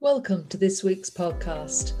Welcome to this week's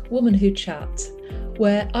podcast, Woman Who Chat,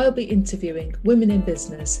 where I'll be interviewing women in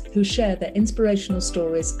business who share their inspirational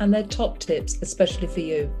stories and their top tips, especially for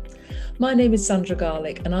you. My name is Sandra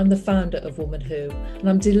Garlick and I'm the founder of Woman Who, and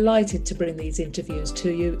I'm delighted to bring these interviews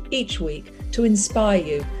to you each week to inspire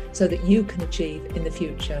you so that you can achieve in the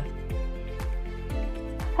future.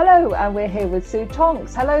 Hello, and we're here with Sue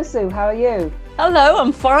Tonks. Hello, Sue, how are you? Hello,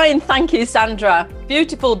 I'm fine. Thank you, Sandra.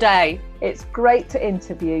 Beautiful day. It's great to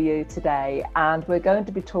interview you today, and we're going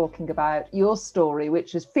to be talking about your story,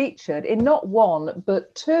 which is featured in not one,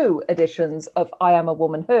 but two editions of I Am a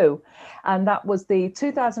Woman Who. And that was the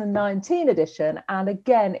 2019 edition and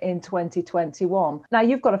again in 2021. Now,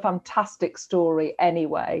 you've got a fantastic story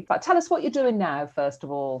anyway. But tell us what you're doing now, first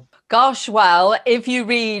of all. Gosh, well, if you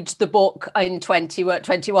read the book in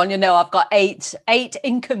 2021, you know I've got eight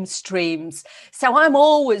income streams. So I'm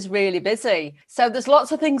always really busy. So there's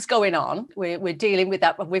lots of things going on. We're dealing with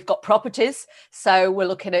that. We've got properties. So we're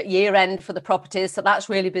looking at year end for the properties. So that's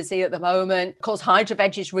really busy at the moment. Of course,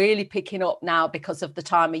 HydroVeg is really picking up now because of the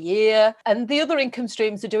time of year. And the other income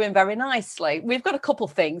streams are doing very nicely. We've got a couple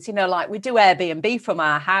of things, like we do Airbnb from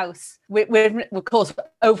our house. We're of course,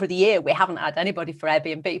 over the year, we haven't had anybody for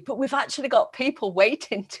Airbnb, but we've actually got people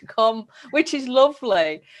waiting to come, which is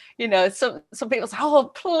lovely. Some people say,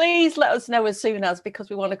 oh, please let us know as soon as, because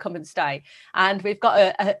we want to come and stay. And we've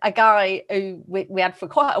got a guy who we had for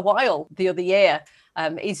quite a while the other year.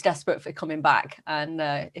 He's desperate for coming back, and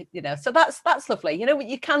so that's lovely.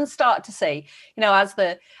 You can start to see, as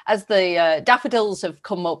the daffodils have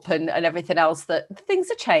come up and everything else, that things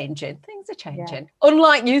are changing. Yeah.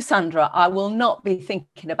 Unlike you, Sandra, I will not be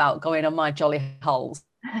thinking about going on my jolly holes.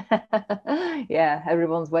 Yeah,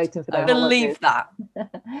 everyone's waiting for their believe that.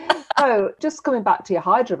 So just coming back to your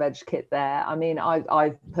HydroVeg kit there, I mean,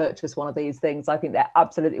 I've purchased one of these things. I think they're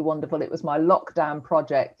absolutely wonderful. It was my lockdown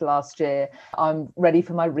project last year. I'm ready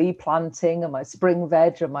for my replanting and my spring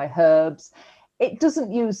veg and my herbs. It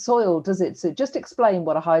doesn't use soil, does it? So just explain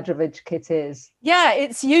what a HydroVeg kit is. Yeah,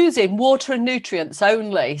 it's using water and nutrients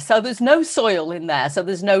only. So there's no soil in there. So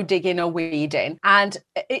there's no digging or weeding. And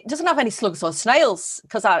it doesn't have any slugs or snails,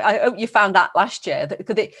 because I hope you found that last year,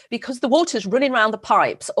 because the water's running around the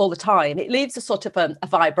pipes all the time. It leaves a sort of a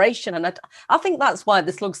vibration. And I think that's why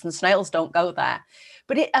the slugs and snails don't go there.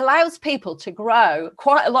 But it allows people to grow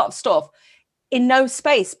quite a lot of stuff in no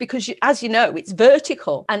space, because as you know, it's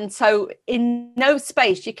vertical. And so in no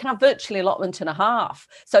space, you can have virtually allotment and a half.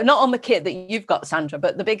 So not on the kit that you've got, Sandra,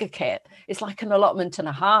 but the bigger kit, it's like an allotment and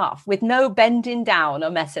a half with no bending down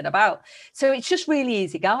or messing about. So it's just really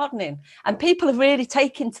easy gardening. And people have really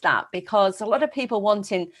taken to that, because a lot of people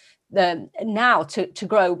wanting now to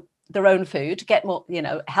grow their own food, get more,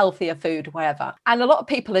 healthier food, whatever. And a lot of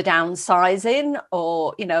people are downsizing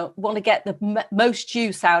or, want to get the most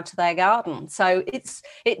juice out of their garden. So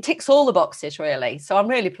it ticks all the boxes, really. So I'm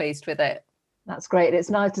really pleased with it. That's great.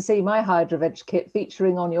 It's nice to see my HydroVeg kit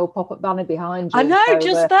featuring on your pop-up banner behind you. I know,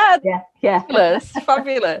 just that. Yeah.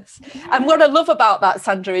 Fabulous. And what I love about that,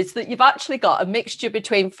 Sandra, is that you've actually got a mixture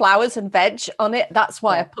between flowers and veg on it. That's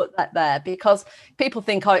why I put that there, because people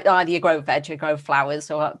think either you grow veg or grow flowers,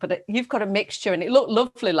 but you've got a mixture, and it looked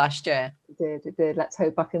lovely last year. It did. Let's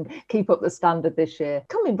hope I can keep up the standard this year.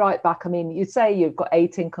 Coming right back, I mean, you say you've got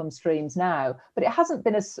 8 income streams now, but it hasn't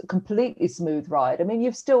been a completely smooth ride. I mean,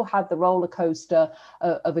 you've still had the roller coaster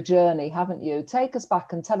of a journey, haven't you? Take us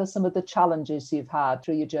back and tell us some of the challenges you've had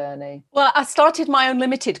through your journey. Well, I started my own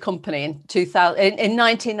limited company in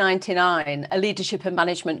 1999, a leadership and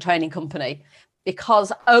management training company.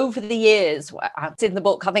 Because over the years, it's in the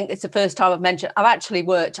book, I think it's the first time I've mentioned, I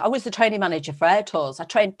was the training manager for Air Tours. I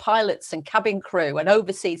trained pilots and cabin crew and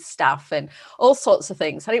overseas staff and all sorts of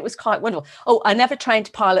things. And it was quite wonderful. Oh, I never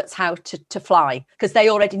trained pilots how to fly, because they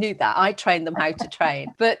already knew that. I trained them how to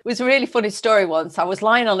train. But it was a really funny story once. I was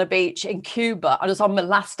lying on a beach in Cuba. I was on my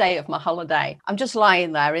last day of my holiday. I'm just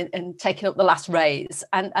lying there and taking up the last rays.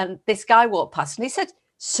 And this guy walked past and he said,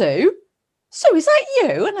 Sue, is that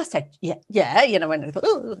you? And I said, yeah, and I thought,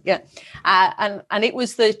 oh, yeah. And it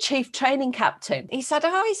was the chief training captain. He said,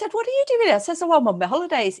 what are you doing? I said, oh, I'm on my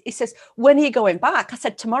holidays. He says, when are you going back? I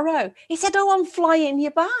said, tomorrow. He said, oh, I'm flying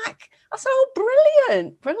you back. I said,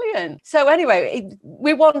 oh, brilliant. So anyway,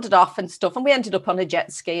 we wandered off and stuff, and we ended up on a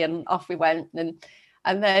jet ski, and off we went. And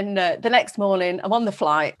then the next morning, I'm on the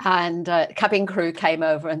flight, and cabin crew came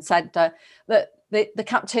over and said that the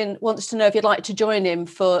captain wants to know if you'd like to join him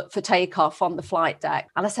for takeoff on the flight deck.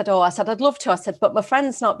 And I said, I'd love to. I said, but my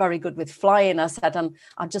friend's not very good with flying. I said, and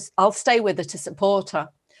I'll stay with her to support her.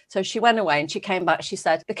 So she went away and she came back. She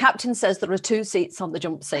said, the captain says there are 2 seats on the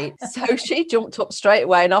jump seat. So she jumped up straight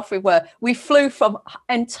away and off we were. We flew from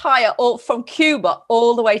from Cuba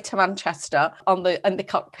all the way to Manchester and the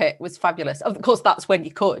cockpit was fabulous. Of course, that's when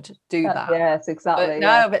you could do that. Yes, exactly.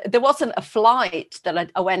 But there wasn't a flight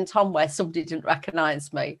that I went on where somebody didn't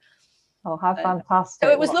recognise me. Oh, how fantastic.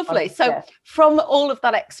 So it was lovely. So from all of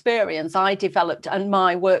that experience, I developed, and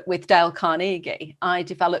my work with Dale Carnegie, I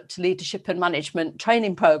developed a leadership and management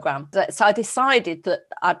training program. So I decided that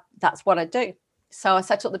that's what I'd do. So I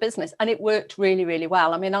set up the business and it worked really, really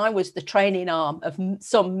well. I mean, I was the training arm of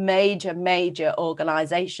some major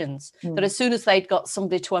organizations that as soon as they'd got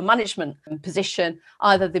somebody to a management position,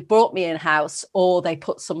 either they brought me in-house or they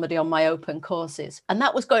put somebody on my open courses. And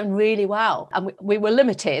that was going really well. And we were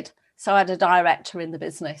limited. So I had a director in the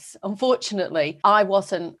business. Unfortunately, I'm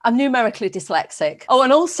numerically dyslexic. Oh,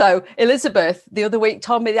 and also Elizabeth the other week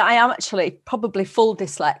told me that I am actually probably full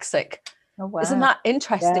dyslexic. Oh, wow. Isn't that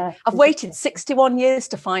interesting? Yeah. I've waited 61 years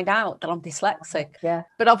to find out that I'm dyslexic. Yeah.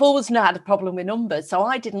 But I've always had a problem with numbers. So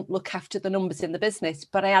I didn't look after the numbers in the business,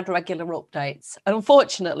 but I had regular updates. And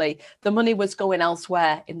unfortunately, the money was going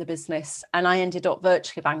elsewhere in the business and I ended up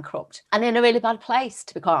virtually bankrupt and in a really bad place,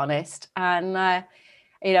 to be quite honest. And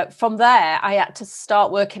from there, I had to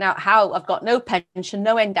start working out how. I've got no pension,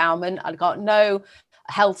 no endowment. I've got no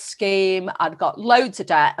health scheme. I'd got loads of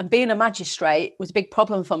debt. And being a magistrate was a big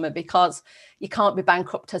problem for me because you can't be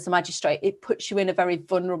bankrupt as a magistrate. It puts you in a very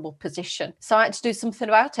vulnerable position. So I had to do something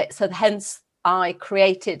about it. So hence, I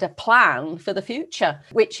created a plan for the future,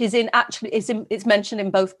 which is it's mentioned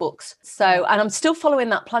in both books. So, and I'm still following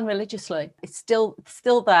that plan religiously. It's still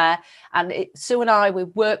there. And Sue and I, we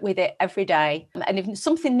work with it every day. And if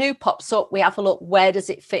something new pops up, we have a look, where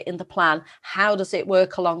does it fit in the plan? How does it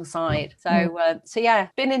work alongside? So yeah,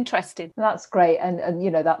 been interesting. That's great. And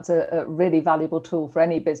that's a really valuable tool for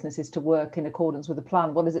any businesses to work in accordance with a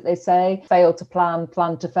plan. What is it they say? Fail to plan,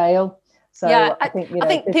 plan to fail. So yeah, I think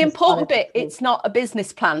the important bit, it's not a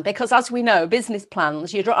business plan, because as we know, business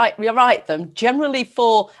plans, you write them generally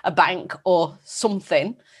for a bank or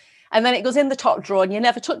something, and then it goes in the top drawer and you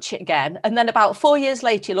never touch it again. And then about 4 years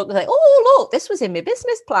later, you look and say, oh, look, this was in my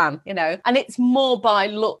business plan, and it's more by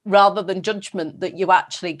look rather than judgment that you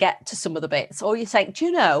actually get to some of the bits. Or you say, do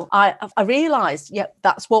you know, I realised,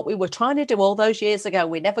 that's what we were trying to do all those years ago.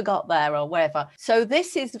 We never got there or whatever. So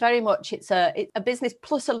this is very much, it's a business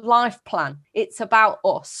plus a life plan. It's about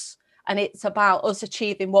us. And it's about us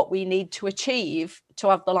achieving what we need to achieve to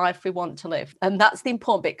have the life we want to live. And that's the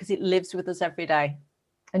important bit, because it lives with us every day.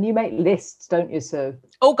 And you make lists, don't you, Sue?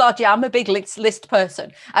 Oh, God, yeah, I'm a big list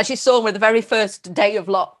person. As you saw with the very first day of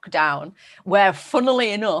lockdown, where,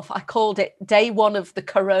 funnily enough, I called it day 1 of the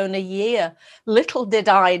Corona year. Little did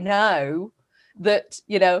I know that,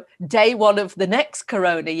 day 1 of the next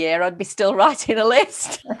Corona year, I'd be still writing a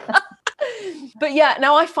list. But yeah,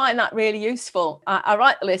 now I find that really useful. I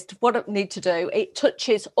write the list of what I need to do. It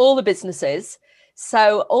touches all the businesses.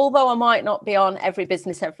 So although I might not be on every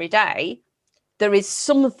business every day, there is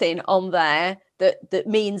something on there that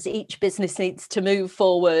means each business needs to move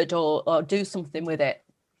forward or do something with it.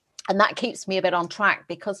 And that keeps me a bit on track,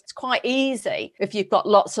 because it's quite easy if you've got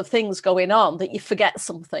lots of things going on that you forget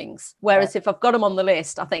some things. Whereas if I've got them on the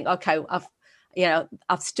list, I think, okay,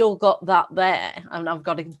 I've still got that there and I've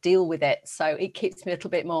got to deal with it. So it keeps me a little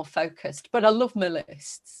bit more focused. But I love my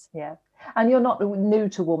lists. Yeah. And you're not new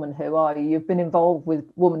to Woman Who, are you? You've been involved with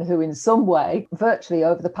Woman Who in some way, virtually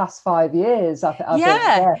over the past 5 years. I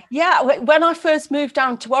think. Yeah. When I first moved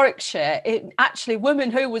down to Warwickshire,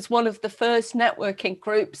 Woman Who was one of the first networking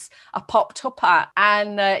groups I popped up at.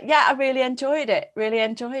 And I really enjoyed it.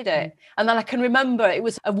 And then I can remember it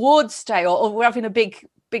was awards day, or we're having a big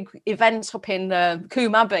event up in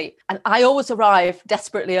Coombe Abbey, and I always arrive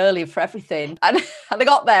desperately early for everything, and I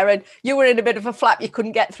got there and you were in a bit of a flap. You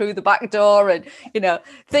couldn't get through the back door, and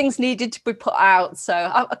things needed to be put out, so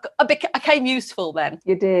I became useful then.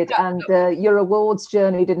 You did. And your awards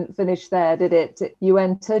journey didn't finish there, did it? You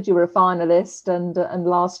entered, you were a finalist, and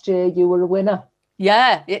last year you were a winner.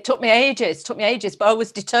 Yeah, it took me ages, but I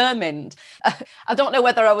was determined. I don't know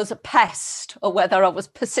whether I was a pest or whether I was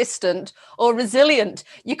persistent or resilient.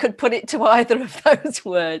 You could put it to either of those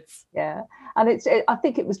words. Yeah. And I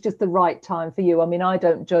think it was just the right time for you. I mean, I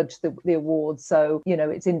don't judge the awards, so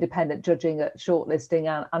it's independent judging at shortlisting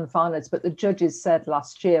and finalists. But the judges said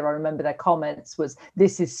last year, I remember their comments was,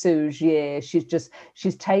 "This is Sue's year.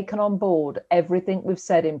 She's taken on board everything we've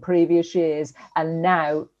said in previous years, and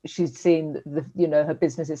now she's seen her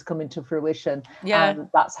business is coming to fruition." And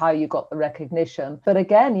that's how you got the recognition. But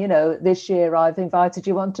again, this year I've invited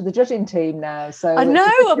you onto the judging team now. So I know,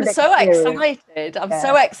 I'm so excited. I'm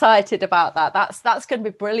so excited about that. That's going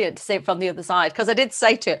to be brilliant to see it from the other side, because I did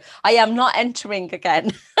say to it, I am not entering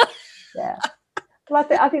again. Yeah. Well,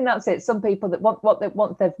 I think that's it. Some people that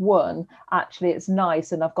once they've won, actually it's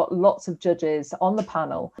nice. And I've got lots of judges on the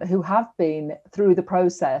panel who have been through the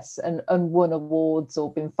process and won awards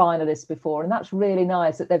or been finalists before. And that's really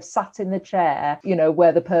nice that they've sat in the chair,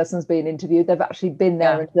 where the person's being interviewed. They've actually been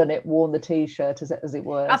there and done it, worn the T-shirt, as it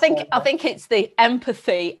were. I think it's the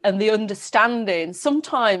empathy and the understanding.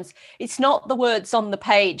 Sometimes it's not the words on the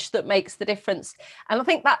page that makes the difference. And I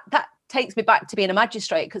think that takes me back to being a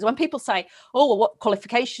magistrate, because when people say, "Oh, well, what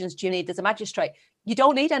qualifications do you need as a magistrate?" You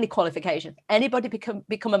don't need any qualification. Anybody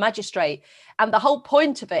become a magistrate. And the whole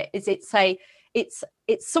point of it is it's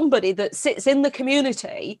somebody that sits in the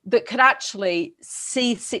community that can actually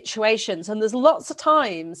see situations. And there's lots of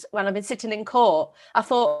times when I've been sitting in court, I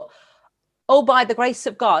thought, oh, by the grace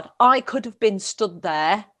of God, I could have been stood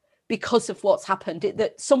there because of what's happened,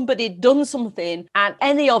 that somebody had done something and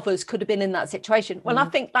any of us could have been in that situation. Well, I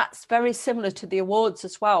think that's very similar to the awards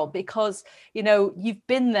as well, because, you've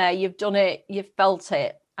been there, you've done it, you've felt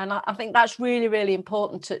it. And I think that's really, really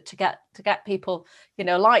important to get people,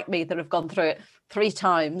 like me, that have gone through it 3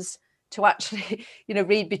 times, to actually,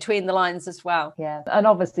 read between the lines as well. Yeah. And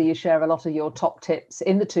obviously you share a lot of your top tips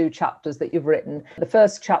in the 2 chapters that you've written. The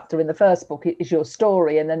first chapter in the first book is your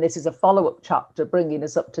story. And then this is a follow-up chapter bringing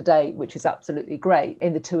us up to date, which is absolutely great,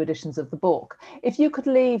 in the 2 editions of the book. If you could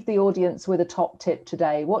leave the audience with a top tip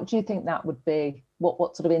today, what do you think that would be?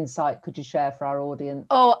 What sort of insight could you share for our audience?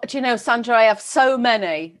 Oh, do you know, Sandra, I have so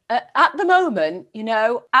many. At the moment,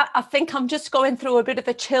 I think I'm just going through a bit of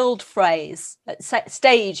a chilled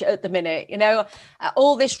stage at the minute.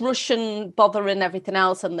 All this Russian bother and everything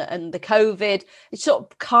else, and the COVID, it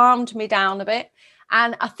sort of calmed me down a bit.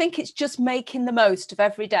 And I think it's just making the most of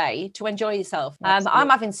every day to enjoy yourself. I'm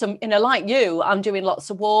having some, like you, I'm doing lots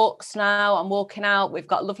of walks now. I'm walking out. We've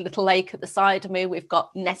got a lovely little lake at the side of me. We've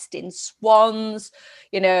got nesting swans.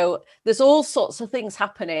 There's all sorts of things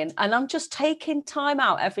happening. And I'm just taking time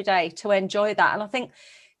out every day to enjoy that. And I think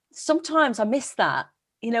sometimes I miss that.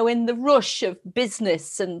 In the rush of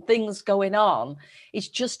business and things going on, it's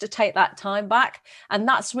just to take that time back. And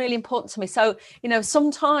that's really important to me. So,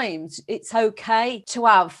 sometimes it's okay to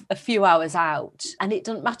have a few hours out and it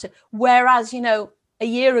doesn't matter. Whereas, a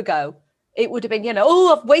year ago, it would have been,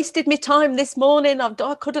 I've wasted my time this morning.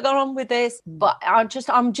 I could have gone on with this, but I'm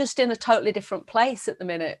just in a totally different place at the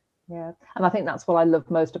minute. Yeah. And I think that's what I love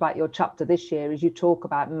most about your chapter this year, is you talk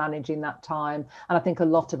about managing that time. And I think a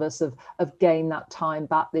lot of us have gained that time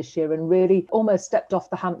back this year and really almost stepped off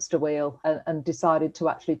the hamster wheel and decided to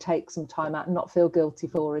actually take some time out and not feel guilty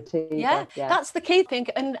for it either. Yeah, that's the key thing.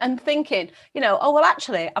 And thinking, oh, well,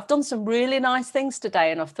 actually, I've done some really nice things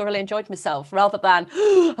today and I've thoroughly enjoyed myself, rather than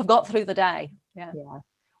I've got through the day. Yeah.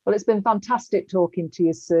 Well, it's been fantastic talking to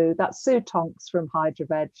you, Sue. That's Sue Tonks from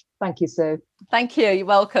HydraVeg. Thank you, Sue. Thank you. You're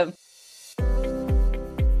welcome.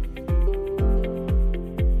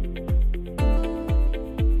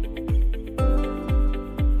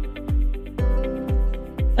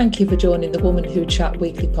 Thank you for joining the Woman Who Chat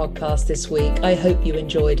weekly podcast this week. I hope you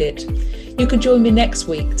enjoyed it. You can join me next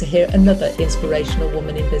week to hear another inspirational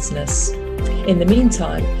woman in business. In the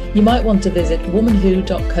meantime, you might want to visit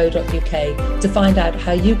womanwho.co.uk to find out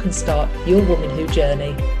how you can start your Woman Who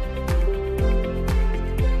journey.